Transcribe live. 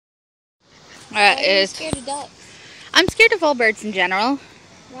Why are you scared of ducks? I'm scared of all birds in general.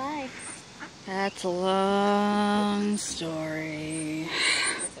 Why? That's a long story.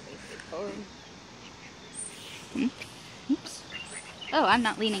 Oops. Oh, I'm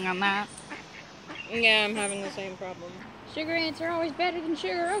not leaning on that. Yeah, I'm having the same problem. Sugar ants are always better than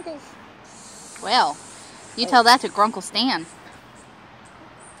sugar uncles. Well, you tell that to Grunkle Stan.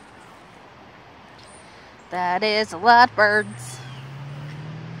 That is a lot of birds.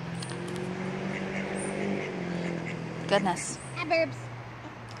 Goodness. Hi, burbs.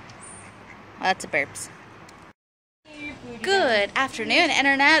 Lots of burps. Good afternoon,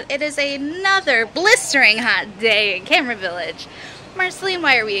 Internet. It is another blistering hot day in Cameron Village. Marceline,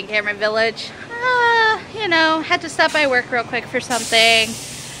 why are we in Cameron Village? You know, had to stop by work real quick for something.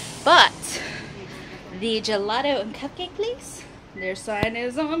 But the gelato and cupcake place, their sign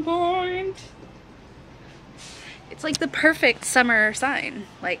is on point. It's like the perfect summer sign.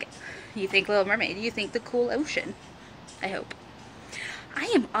 Like, you think Little Mermaid, you think the cool ocean. I hope. I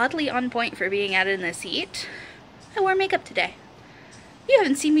am oddly on point for being out in this heat. I wore makeup today. You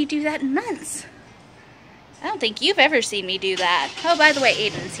haven't seen me do that in months. I don't think you've ever seen me do that. Oh, by the way,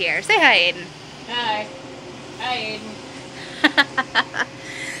 Aiden's here. Say hi, Aiden. Hi. Hi, Aiden.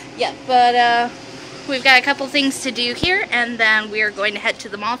 Yeah, but we've got a couple things to do here, and then we are going to head to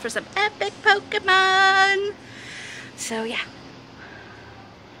the mall for some epic Pokemon. So, yeah.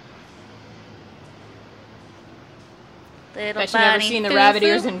 Little Bet you never seen the rabbit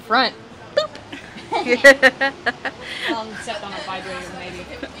ears in front. Boop. Except on a vibrator, maybe.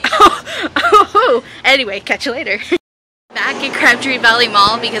 Anyway, catch you later. Back at Crabtree Valley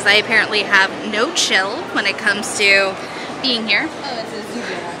Mall because I apparently have no chill when it comes to being here. Oh, it's a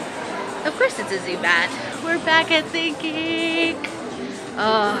Zubat. Of course it's a Zubat. We're back at thinking.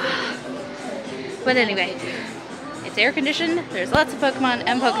 Oh. But anyway, it's air conditioned, there's lots of Pokemon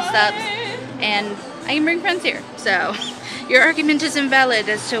and Pokestops, and I can bring friends here. So, your argument is invalid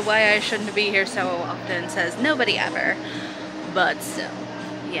as to why I shouldn't be here so often, says nobody ever. But still,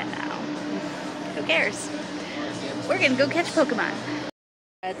 you know, who cares? We're gonna go catch Pokemon.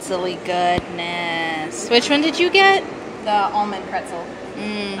 Pretzely goodness. Which one did you get? The almond pretzel.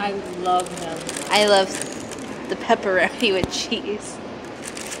 I love them. I love the pepperoni with cheese.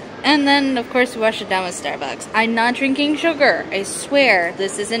 And then, of course, we wash it down with Starbucks. I'm not drinking sugar. I swear.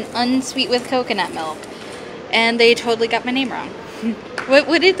 This is an unsweet with coconut milk. And they totally got my name wrong.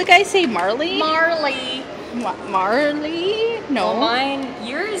 What did the guy say? Marley? Marley. Marley? No. Well, mine,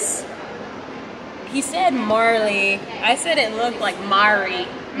 yours, he said Marley. I said it looked like Mari.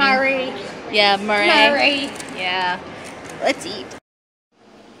 Mari. Yeah, Murray. Mari. Yeah. Let's eat.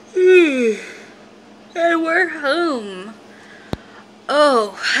 And we're home.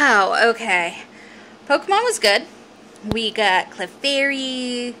 Oh, wow. Okay. Pokemon was good. We got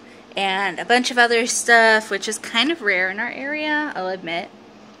Clefairy and a bunch of other stuff, which is kind of rare in our area, I'll admit.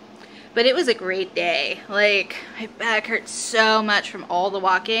 But it was a great day. Like, my back hurt so much from all the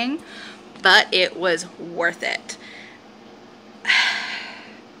walking, but it was worth it.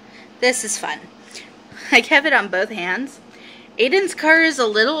 This is fun. I have it on both hands. Aiden's car is a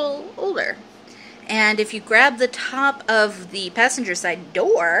little older. And if you grab the top of the passenger side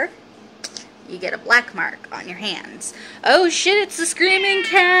door, you get a black mark on your hands. Oh shit, it's the screaming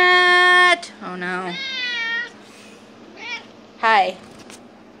cat! Oh no. Hi.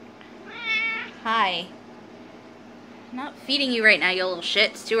 Hi. I'm not feeding you right now, you little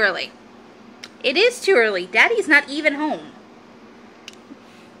shit. It's too early. It is too early. Daddy's not even home.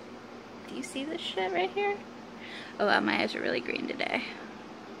 Do you see this shit right here? Oh wow, my eyes are really green today.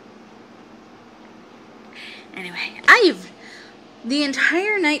 Anyway, I've the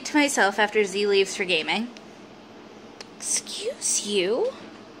entire night to myself after Z leaves for gaming. Excuse you?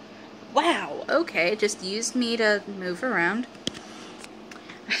 Wow, okay, just used me to move around.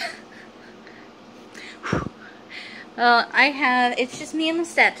 Well, it's just me and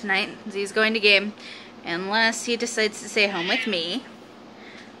Lestat tonight. Z's going to game, unless he decides to stay home with me.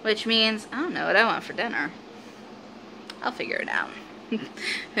 Which means, I don't know what I want for dinner. I'll figure it out.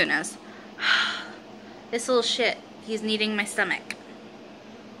 Who knows? This little shit, he's kneading my stomach.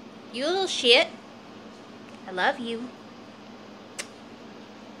 You little shit. I love you.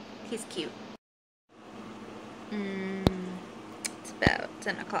 He's cute. It's about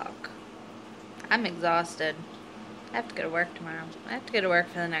 10 o'clock. I'm exhausted. I have to go to work tomorrow. I have to go to work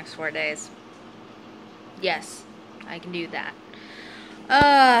for the next 4 days. Yes, I can do that.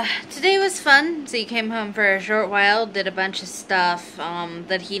 Today was fun. So he came home for a short while, did a bunch of stuff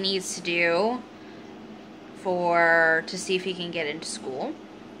that he needs to do to see if he can get into school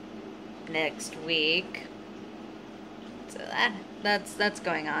next week. So that's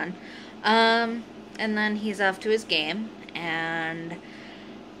going on. And then he's off to his game, and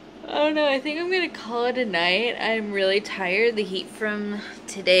I don't know, I think I'm gonna call it a night. I'm really tired. The heat from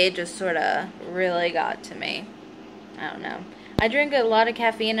today just sort of really got to me. I don't know. I drink a lot of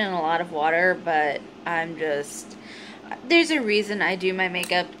caffeine and a lot of water, but I'm just... There's a reason I do my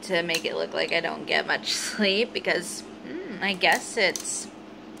makeup to make it look like I don't get much sleep, because I guess it's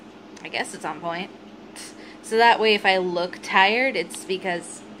on point. So that way if I look tired, it's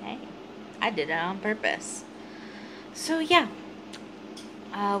because, hey, I did it on purpose. So yeah.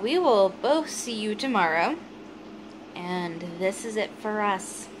 We will both see you tomorrow. And this is it for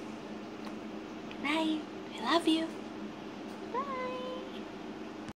us. Good night. I love you.